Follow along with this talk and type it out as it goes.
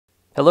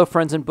Hello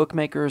friends and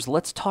bookmakers,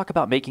 let's talk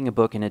about making a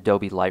book in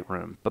Adobe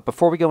Lightroom. But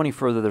before we go any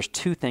further, there's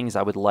two things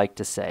I would like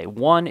to say.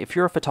 One, if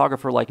you're a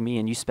photographer like me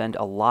and you spend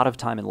a lot of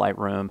time in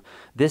Lightroom,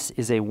 this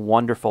is a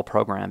wonderful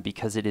program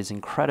because it is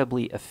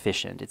incredibly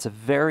efficient. It's a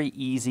very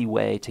easy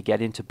way to get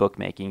into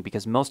bookmaking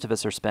because most of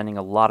us are spending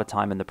a lot of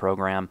time in the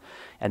program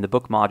and the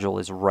book module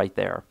is right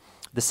there.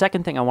 The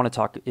second thing I want to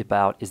talk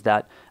about is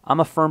that I'm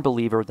a firm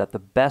believer that the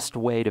best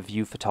way to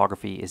view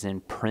photography is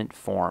in print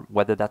form,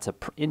 whether that's an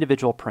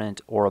individual print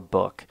or a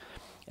book.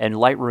 And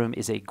Lightroom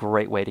is a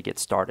great way to get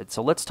started.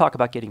 So let's talk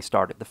about getting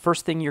started. The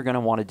first thing you're going to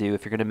want to do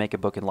if you're going to make a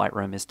book in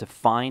Lightroom is to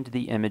find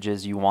the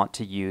images you want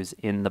to use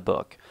in the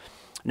book.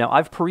 Now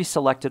I've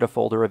pre-selected a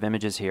folder of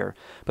images here,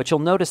 but you'll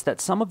notice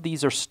that some of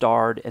these are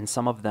starred and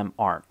some of them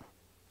aren't.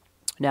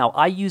 Now,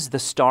 I use the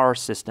star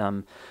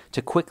system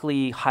to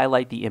quickly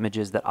highlight the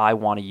images that I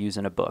want to use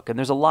in a book. And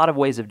there's a lot of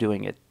ways of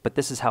doing it, but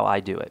this is how I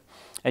do it.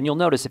 And you'll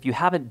notice if you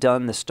haven't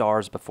done the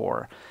stars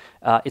before,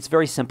 it's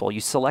very simple.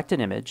 You select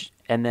an image,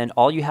 and then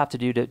all you have to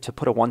do to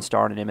put a 1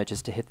 star on an image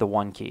is to hit the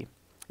 1 key.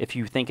 If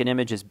you think an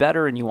image is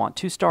better and you want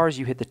 2 stars,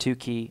 you hit the 2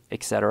 key,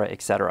 etc.,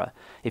 etc.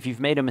 If you've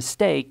made a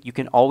mistake, you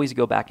can always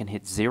go back and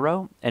hit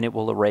 0, and it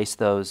will erase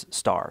those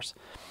stars.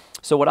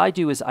 So what I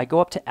do is I go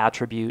up to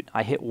Attribute,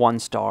 I hit 1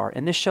 star,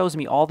 and this shows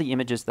me all the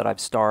images that I've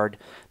starred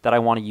that I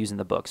want to use in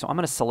the book. So I'm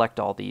going to select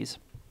all these.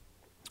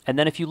 And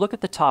then if you look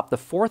at the top, the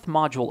 4th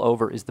module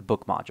over is the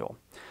book module.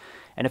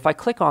 And if I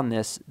click on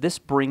this, this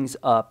brings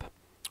up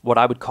what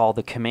I would call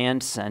the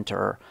command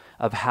center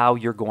of how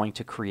you're going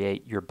to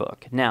create your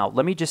book. Now,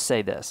 let me just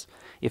say this.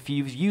 If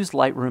you've used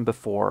Lightroom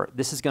before,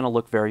 this is going to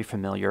look very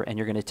familiar and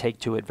you're going to take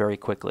to it very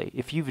quickly.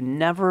 If you've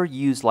never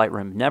used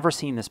Lightroom, never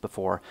seen this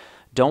before,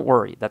 don't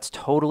worry. That's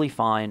totally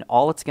fine.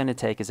 All it's going to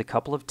take is a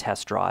couple of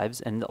test drives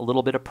and a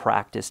little bit of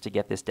practice to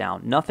get this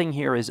down. Nothing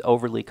here is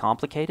overly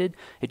complicated.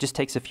 It just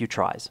takes a few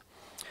tries.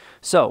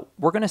 So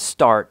we're going to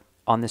start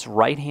on this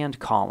right-hand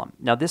column.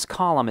 Now this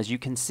column, as you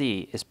can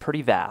see, is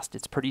pretty vast.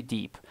 It's pretty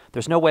deep.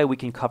 There's no way we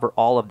can cover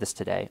all of this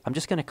today. I'm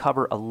just going to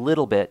cover a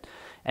little bit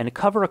and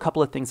cover a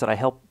couple of things that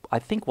I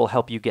think will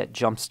help you get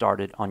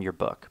jump-started on your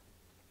book.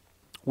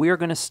 We are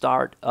going to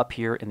start up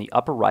here in the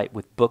upper right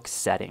with book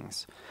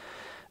settings.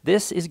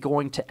 This is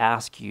going to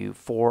ask you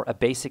for a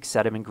basic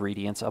set of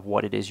ingredients of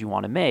what it is you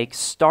want to make,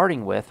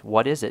 starting with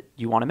what is it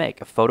you want to make,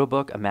 a photo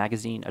book, a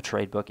magazine, a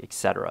trade book,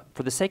 etc.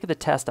 For the sake of the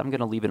test, I'm going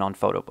to leave it on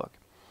photo book.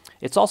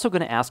 It's also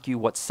going to ask you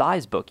what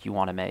size book you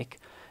want to make,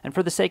 and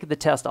for the sake of the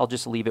test, I'll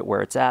just leave it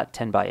where it's at,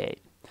 10 by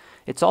 8.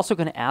 It's also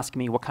going to ask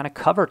me what kind of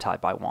cover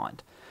type I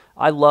want.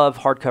 I love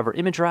hardcover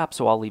image wrap,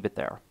 so I'll leave it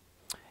there.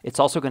 It's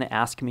also going to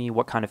ask me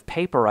what kind of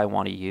paper I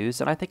want to use,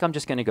 and I think I'm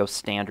just going to go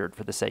standard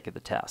for the sake of the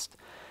test.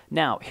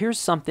 Now, here's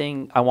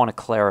something I want to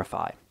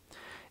clarify.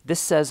 This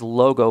says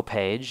logo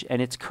page,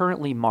 and it's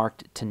currently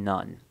marked to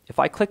none. If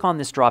I click on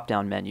this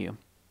drop-down menu,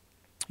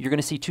 you're going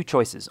to see two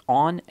choices,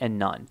 on and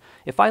none.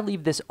 If I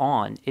leave this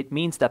on, it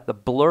means that the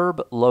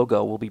Blurb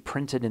logo will be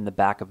printed in the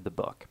back of the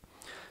book.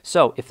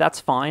 So if that's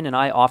fine, and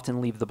I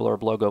often leave the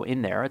Blurb logo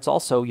in there, it's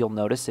also, you'll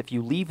notice, if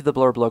you leave the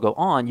Blurb logo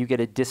on, you get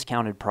a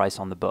discounted price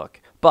on the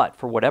book. But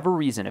for whatever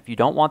reason, if you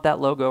don't want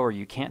that logo or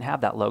you can't have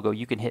that logo,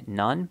 you can hit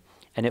none,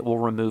 and it will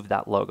remove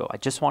that logo. I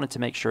just wanted to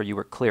make sure you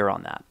were clear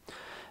on that.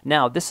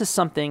 Now, this is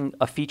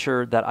a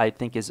feature that I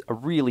think is a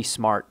really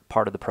smart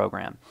part of the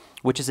program,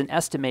 which is an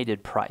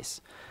estimated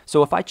price.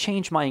 So if I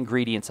change my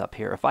ingredients up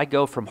here, if I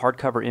go from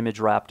hardcover image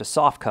wrap to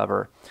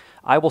softcover,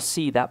 I will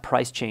see that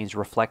price change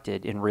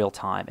reflected in real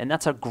time. And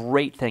that's a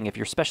great thing,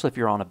 especially if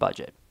you're on a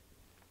budget.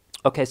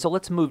 Okay, so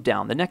let's move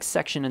down. The next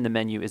section in the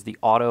menu is the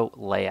auto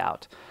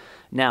layout.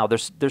 Now,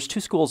 there's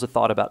two schools of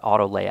thought about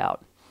auto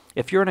layout.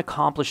 If you're an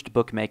accomplished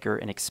bookmaker,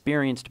 an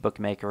experienced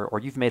bookmaker, or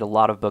you've made a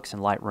lot of books in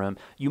Lightroom,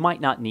 you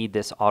might not need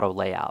this auto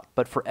layout.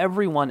 But for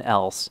everyone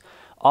else,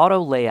 auto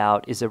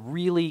layout is a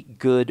really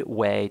good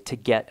way to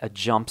get a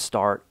jump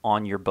start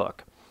on your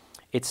book.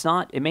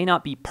 It may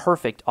not be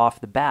perfect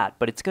off the bat,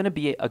 but it's going to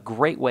be a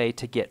great way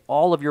to get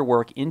all of your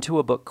work into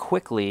a book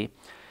quickly,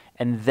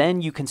 and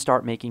then you can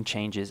start making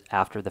changes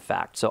after the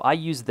fact. So I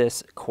use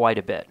this quite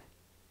a bit.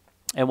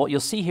 And what you'll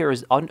see here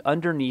is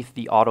underneath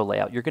the auto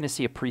layout, you're going to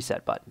see a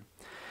preset button.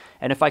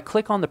 And if I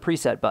click on the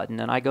preset button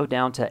and I go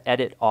down to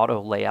Edit Auto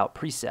Layout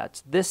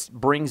Presets, this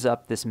brings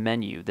up this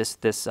menu, this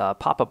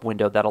pop-up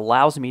window that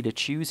allows me to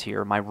choose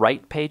here my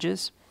right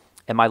pages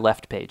and my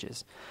left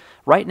pages.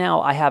 Right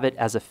now I have it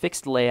as a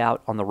fixed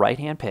layout on the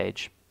right-hand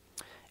page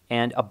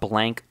and a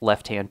blank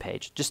left-hand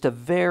page. Just a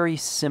very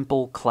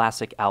simple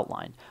classic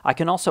outline. I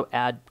can also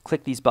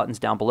click these buttons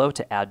down below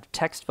to add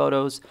text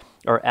photos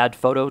or add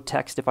photo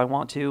text if I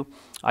want to.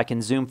 I can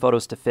zoom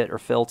photos to fit or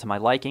fill to my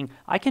liking.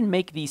 I can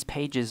make these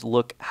pages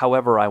look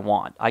however I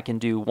want. I can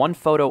do 1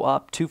 photo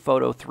up, 2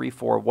 photo, 3,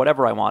 4,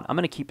 whatever I want. I'm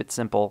going to keep it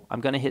simple.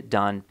 I'm going to hit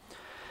done.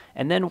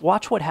 And then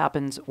watch what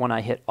happens when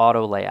I hit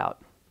auto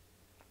layout.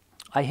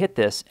 I hit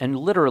this and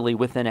literally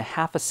within a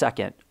half a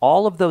second,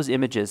 all of those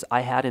images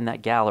I had in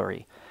that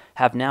gallery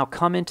have now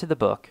come into the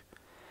book,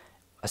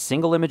 a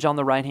single image on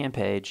the right-hand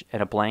page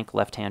and a blank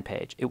left-hand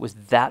page. It was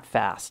that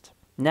fast.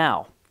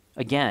 Now,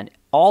 again,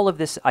 All of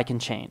this I can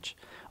change.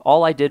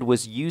 All I did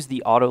was use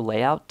the auto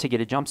layout to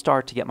get a jump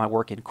start, to get my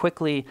work in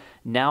quickly.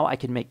 Now I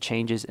can make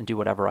changes and do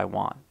whatever I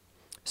want.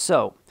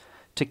 So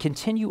to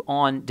continue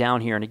on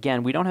down here, and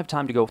again, we don't have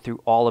time to go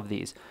through all of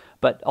these,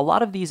 but a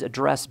lot of these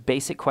address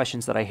basic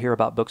questions that I hear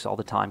about books all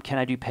the time. Can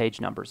I do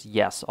page numbers?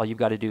 Yes. All you've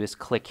got to do is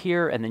click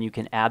here, and then you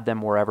can add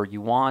them wherever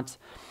you want.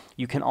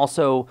 You can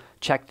also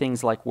check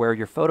things like where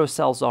your photo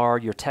cells are,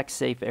 your text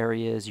safe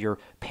areas, your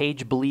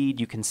page bleed.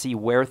 You can see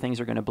where things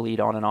are going to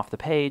bleed on and off the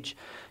page.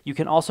 You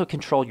can also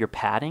control your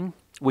padding,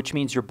 which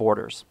means your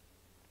borders.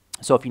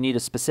 So if you need a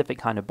specific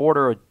kind of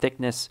border or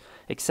thickness,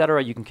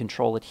 etc., you can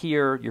control it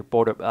here. Your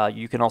border,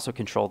 you can also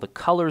control the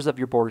colors of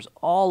your borders.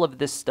 All of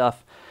this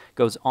stuff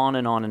goes on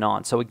and on and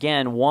on. So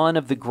again, one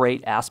of the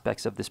great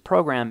aspects of this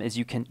program is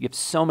you have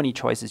so many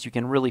choices. You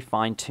can really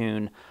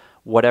fine-tune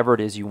whatever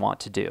it is you want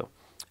to do.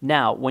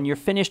 Now, when you're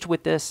finished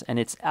with this and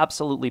it's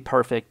absolutely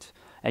perfect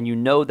and you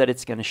know that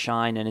it's going to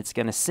shine and it's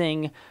going to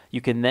sing,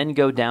 you can then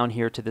go down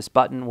here to this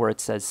button where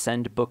it says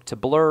Send Book to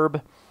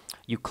Blurb.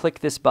 You click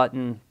this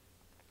button.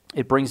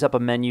 It brings up a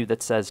menu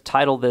that says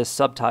title this,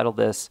 subtitle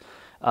this,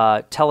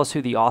 tell us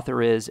who the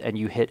author is, and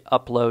you hit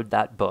upload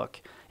that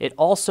book. It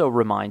also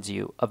reminds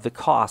you of the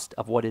cost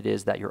of what it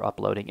is that you're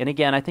uploading. And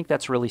again, I think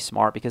that's really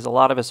smart because a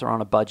lot of us are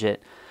on a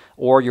budget,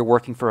 or you're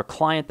working for a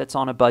client that's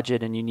on a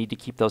budget and you need to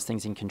keep those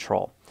things in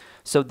control.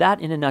 So that,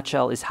 in a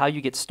nutshell, is how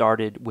you get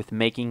started with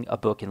making a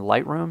book in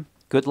Lightroom.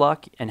 Good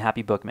luck and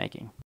happy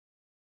bookmaking.